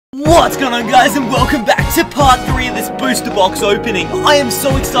What's going on, guys, and welcome back to part 3 of this booster box opening. I am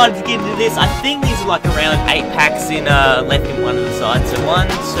so excited to get into this. I think these are like around 8 packs in left in one of the sides. So 1,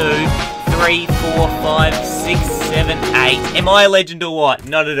 2, 3, 4, 5, 6, 7, 8. Am I a legend or what?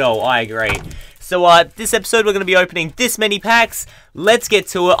 Not at all, I agree. So this episode we're going to be opening this many packs. Let's get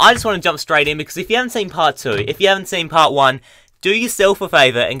to it. I just want to jump straight in because if you haven't seen part 2, if you haven't seen part 1, do yourself a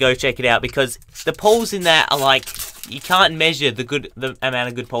favour and go check it out because the pulls in that are like, you can't measure the amount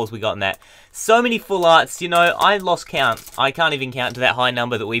of good pulls we got in that. So many full arts, you know, I lost count. I can't even count to that high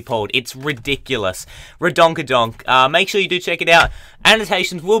number that we pulled. It's ridiculous. Redonkadonk. Make sure you do check it out.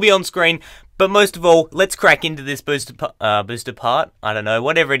 Annotations will be on screen. But most of all, let's crack into this booster part. I don't know,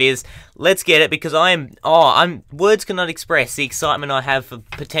 whatever it is. Let's get it because words cannot express the excitement I have for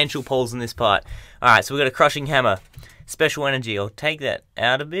potential pulls in this part. Alright, so we've got a Crushing Hammer. Special Energy, I'll take that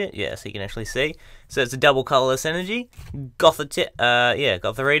out a bit, yeah, so you can actually see. So it's a double colorless energy.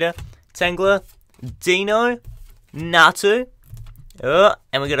 Gotharita, Tangler, Dino, Natu,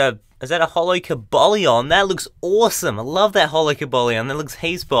 and we got a, is that a Holo Cobalion? That looks awesome. I love that Holo Cobalion. That looks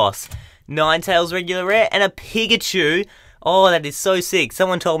heaps boss. Ninetales regular rare, and a Pikachu. Oh, that is so sick.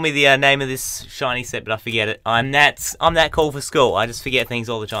 Someone told me the name of this shiny set, but I forget it. I'm that cool for school. I just forget things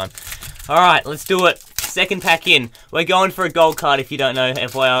all the time. Alright, let's do it. Second pack in. We're going for a gold card if you don't know,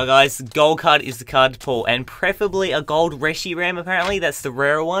 FYI guys. Gold card is the card to pull, and preferably a gold Reshiram apparently. That's the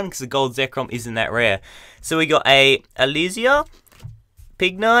rarer one, because the gold Zekrom isn't that rare. So we got a Elysia,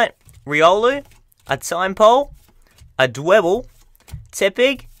 Pignite, Riolu, a Timepole, a Dwebble,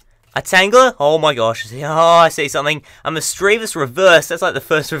 Tepig, a Tangler. Oh my gosh. Oh, I see something. A Mischievous reverse. That's like the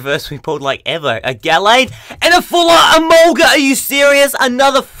first reverse we pulled like ever. A Gallade and a Full Art Emolga. Are you serious?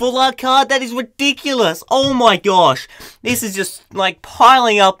 Another Full Art card? That is ridiculous. Oh my gosh. This is just like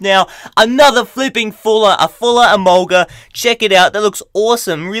piling up now. Another flipping Full Art. A Full Art Emolga. Check it out. That looks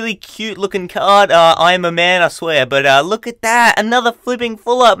awesome. Really cute looking card. I am a man, I swear. But look at that. Another flipping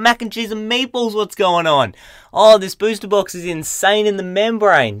Full Art. Mac and cheese and meatballs. What's going on? Oh, this booster box is insane in the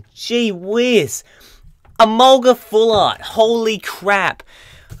membrane. Gee whiz. Emolga Full Art. Holy crap.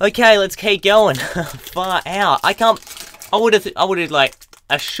 Okay, let's keep going. Far out. I would have like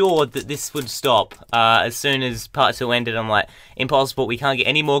assured that this would stop as soon as part 2 ended. I'm like, impossible. We can't get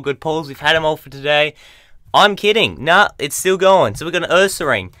any more good pulls. We've had them all for today. I'm kidding. Nah, it's still going. So we've got an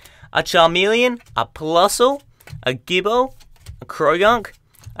Ursaring, a Charmeleon, a Plusle, a Gibbo, a Krogunk,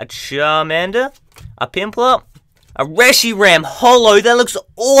 a Charmander, a Pimpler, a Reshiram Holo. That looks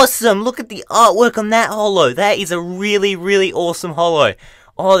awesome. Look at the artwork on that Holo. That is a really, really awesome Holo.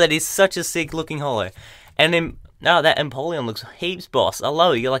 Oh, that is such a sick looking Holo. And then, that Empoleon looks heaps boss. I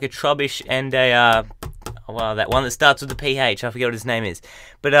love it. You got like a Trubbish and a, well, that one that starts with the PH. I forget what his name is.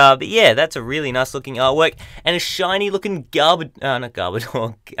 But yeah, that's a really nice looking artwork. And a shiny looking Gardevoir.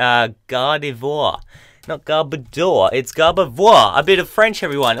 Not Garbodor, it's Gardevoir. A bit of French,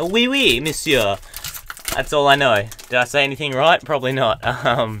 everyone. Oui, oui, monsieur. That's all I know. Did I say anything right? Probably not.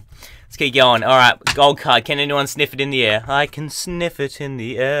 Let's keep going. Alright, gold card. Can anyone sniff it in the air? I can sniff it in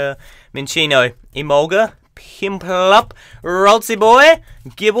the air. Minchino, Emolga, Pimplup, Roltsiboy,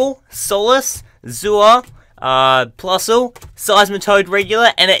 Gibble, Solus, Zua, Plusle, Seismitoad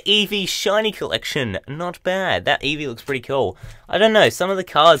regular, and an Eevee shiny collection. Not bad. That Eevee looks pretty cool. I don't know, some of the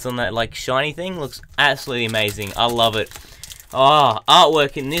cards on that like shiny thing looks absolutely amazing. I love it. Oh,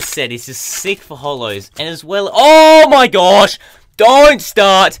 artwork in this set is just sick for holos. And as well, oh my gosh! Don't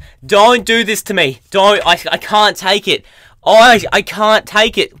start! Don't do this to me. Don't, I can't take it. I can't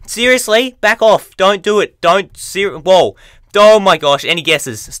take it. Seriously, back off. Don't do it. Don't, whoa. Oh my gosh, any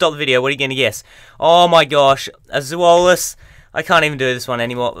guesses? Stop the video, what are you going to guess? Oh my gosh, a Zoolus. I can't even do this one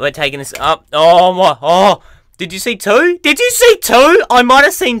anymore. We're taking this up. Oh my, oh. Did you see 2? Did you see 2? I might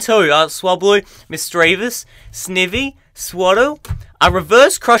have seen 2. Swablu, Mischievous, Snivy, Swaddle, a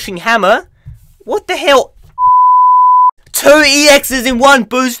Reverse Crushing Hammer. What the hell? 2 EXs in one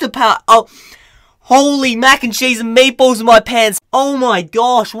booster pack. Oh. Holy mac and cheese and meatballs in my pants. Oh my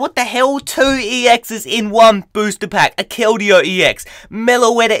gosh, what the hell? 2 EXs in one booster pack. A Keldeo EX,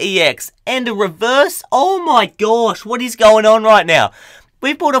 Meloetta EX, and a reverse? Oh my gosh, what is going on right now?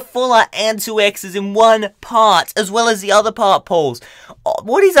 We bought a Full Art and 2 Xs in one part, as well as the other part pulls. Oh,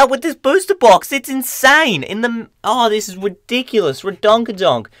 what is up with this booster box? It's insane. Oh, this is ridiculous.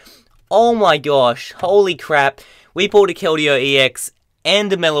 Redonkadonk. Oh my gosh, holy crap. We pulled a Keldeo EX,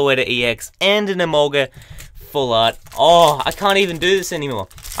 and a Meloetta EX, and an Emolga Full Art. Oh, I can't even do this anymore.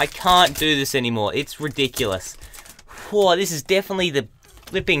 I can't do this anymore. It's ridiculous. Whoa, this is definitely the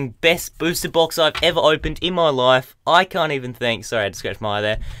flipping best booster box I've ever opened in my life. I can't even think. Sorry, I had to scratch my eye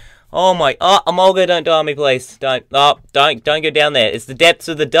there. Oh my, oh, Emolga, don't die on me, please. Don't go down there. It's the depths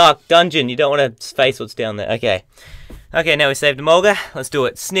of the dark dungeon. You don't want to face what's down there. Okay. Okay, now we saved Emolga. Let's do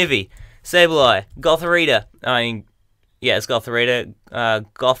it. Snivy, Sableye, Gothorita. Yeah, it's Gothorita.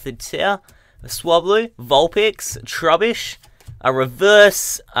 Gothita, Swablu, Vulpix, Trubbish, a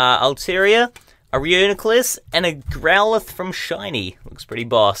Reverse Altaria, a Reuniclus, and a Growlithe from Shiny. Looks pretty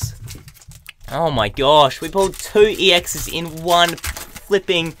boss. Oh my gosh, we pulled 2 EXs in one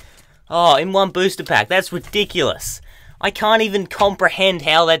flipping... Oh, in one booster pack. That's ridiculous. I can't even comprehend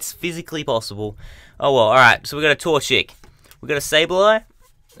how that's physically possible. Oh well, alright. So we got a Torchic. We got a Sableye.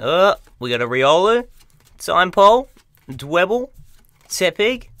 We got a Riolu. Timepole. Dwebble.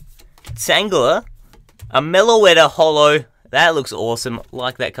 Tepig. Tangela. A Meloetta Holo. That looks awesome.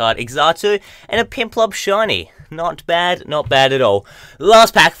 Like that card. Exatu. And a Piplup Shiny. Not bad. Not bad at all.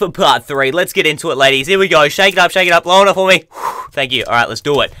 Last pack for part 3. Let's get into it, ladies. Here we go. Shake it up. Shake it up. Blow it up for me. Thank you. Alright, let's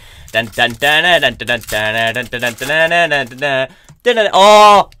do it.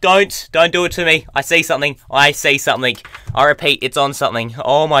 Oh, don't do it to me. I see something. I see something. I repeat, it's on something.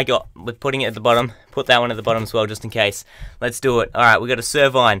 Oh my god. We're putting it at the bottom. Put that one at the bottom as well, just in case. Let's do it. Alright, we got a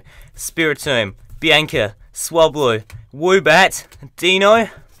Servine, Spiritomb, Bianca, Swablu, Woobat, Dino,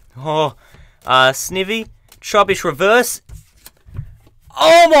 Snivy, Trubbish Reverse.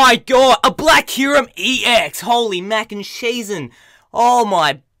 Oh my god, a Black Kyurem EX. Holy mac and cheesin'. Oh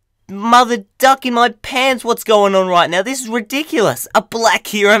my mother duck in my pants, what's going on right now? This is ridiculous. A Black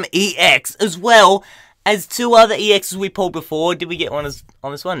Kyurem EX, as well as 2 other EXs we pulled before. Did we get one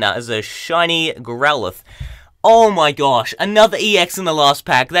on this one? No, it's a shiny Growlithe. Oh my gosh, another EX in the last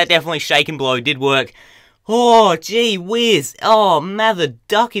pack. That definitely Shake and Blow did work. Oh, gee whiz. Oh, mother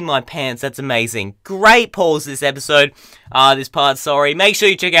duck in my pants. That's amazing. Great pulls this episode. This part, sorry. Make sure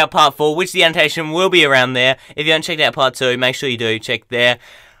you check out part 4, which the annotation will be around there. If you haven't checked out part 2, make sure you do. Check there.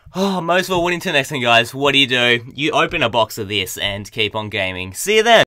 Oh, most of all, what into the next one, guys? What do? You open a box of this and keep on gaming. See you then.